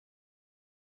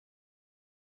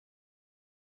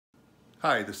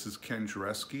Hi, this is Ken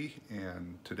Jarecke,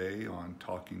 and today on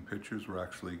Talking Pictures we're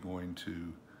actually going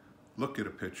to look at a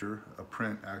picture, a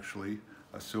print actually,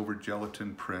 a silver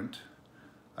gelatin print.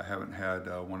 I haven't had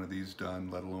one of these done,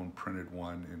 let alone printed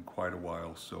one, in quite a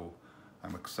while, so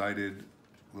I'm excited,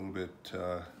 a little bit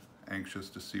anxious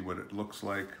to see what it looks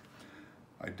like.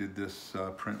 I did this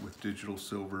print with Digital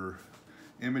Sliver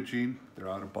Imaging. They're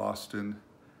out of Boston,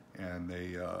 and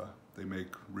they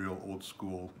make real old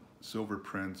school silver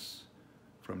prints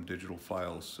from digital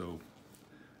files, so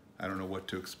I don't know what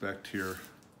to expect here.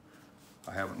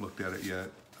 I haven't looked at it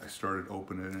yet. I started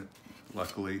opening it,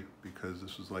 luckily, because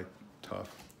this was like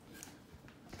tough.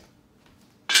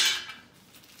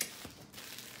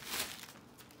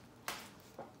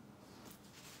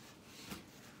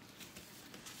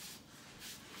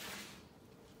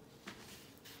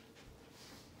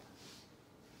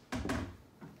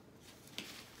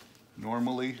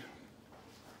 Normally,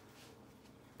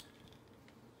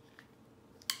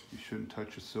 you shouldn't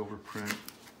touch a silver print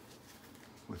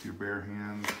with your bare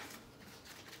hands,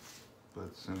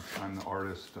 but since I'm the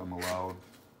artist, I'm allowed,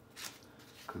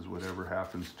 because whatever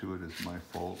happens to it is my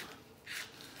fault.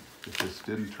 If this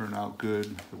didn't turn out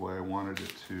good the way I wanted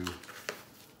it to,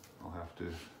 I'll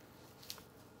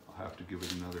have to give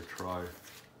it another try.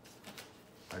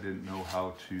 I didn't know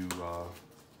how to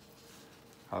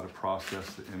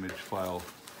process the image file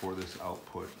for this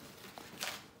output,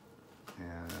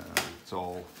 and it's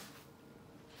all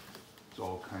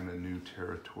kind of new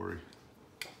territory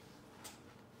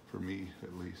for me,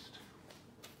 at least.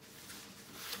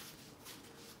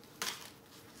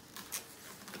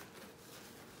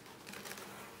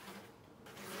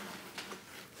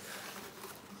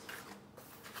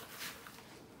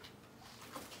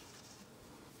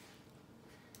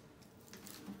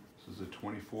 This is a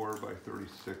 24 by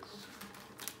 36,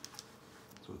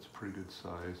 so it's a pretty good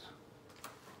size.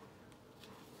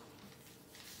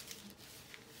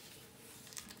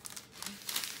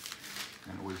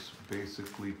 And it was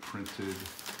basically printed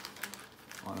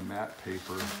on a matte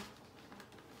paper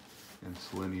and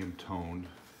selenium toned,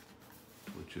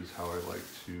 which is how I like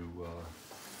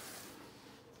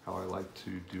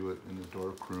to do it in the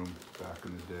darkroom back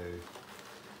in the day.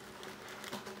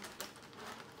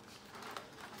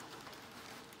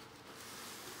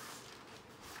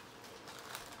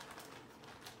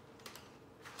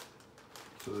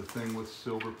 So the thing with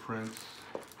silver prints,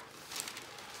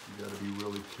 you got to be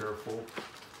really careful,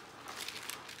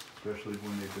 especially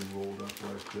when they've been rolled up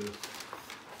like this,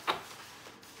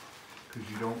 because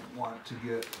you don't want to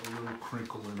get a little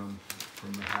crinkle in them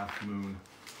from the half moon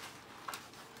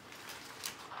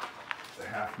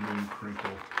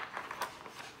crinkle.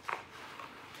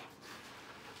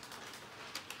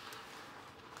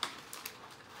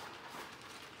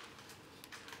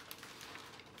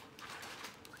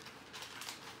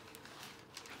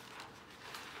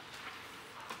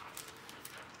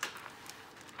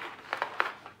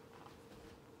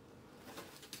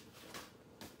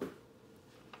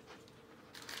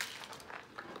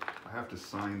 I have to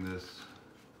sign this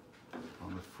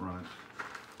on the front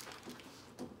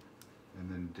and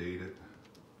then date it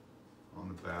on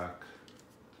the back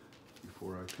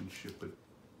before I can ship it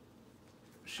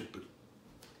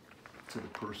to the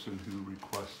person who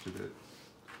requested it.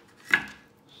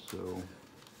 So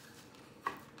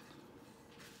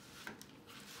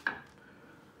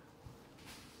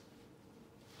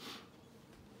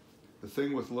the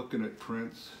thing with looking at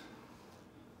prints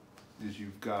is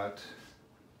you've got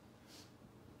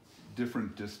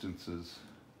different distances.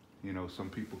 You know, some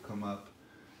people come up,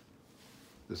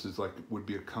 this is like, would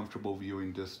be a comfortable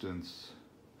viewing distance,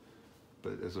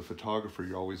 but as a photographer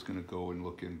you're always going to go and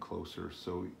look in closer,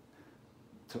 so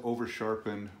to over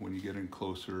sharpen when you get in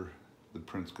closer, the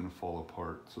print's going to fall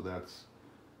apart. So that's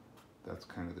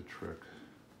kind of the trick.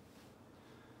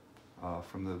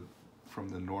 From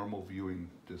the normal viewing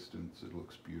distance, it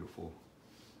looks beautiful.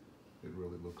 It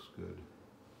really looks good.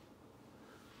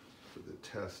 So the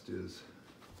test is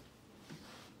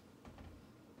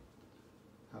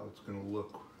how it's going to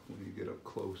look when you get up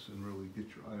close and really get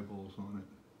your eyeballs on it.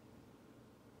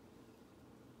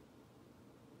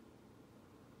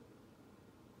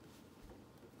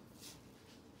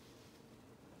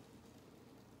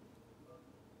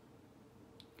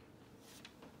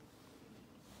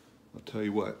 I'll tell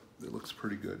you what, it looks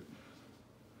pretty good.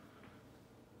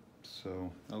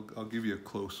 So I'll give you a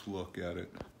close look at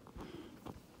it,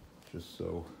 just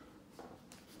so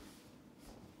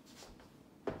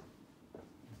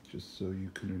you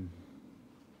can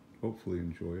hopefully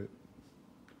enjoy it.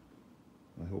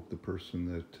 I hope the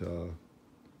person that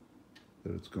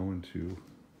it's going to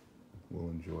will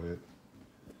enjoy it.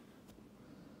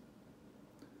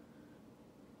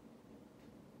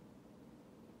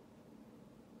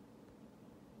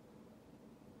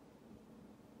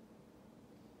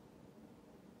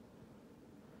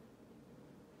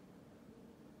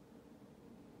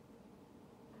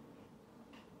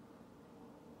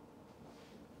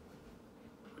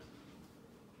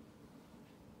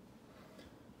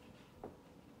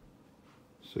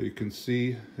 So you can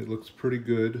see it looks pretty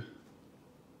good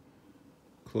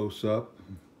close up,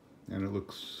 and it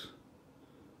looks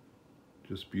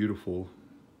just beautiful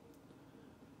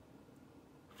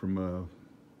from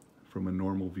a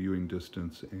normal viewing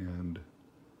distance, and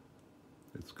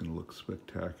it's going to look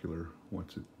spectacular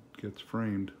once it gets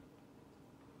framed.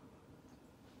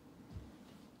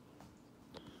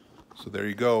 So there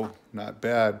you go, not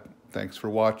bad. Thanks for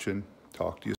watching. Talk to you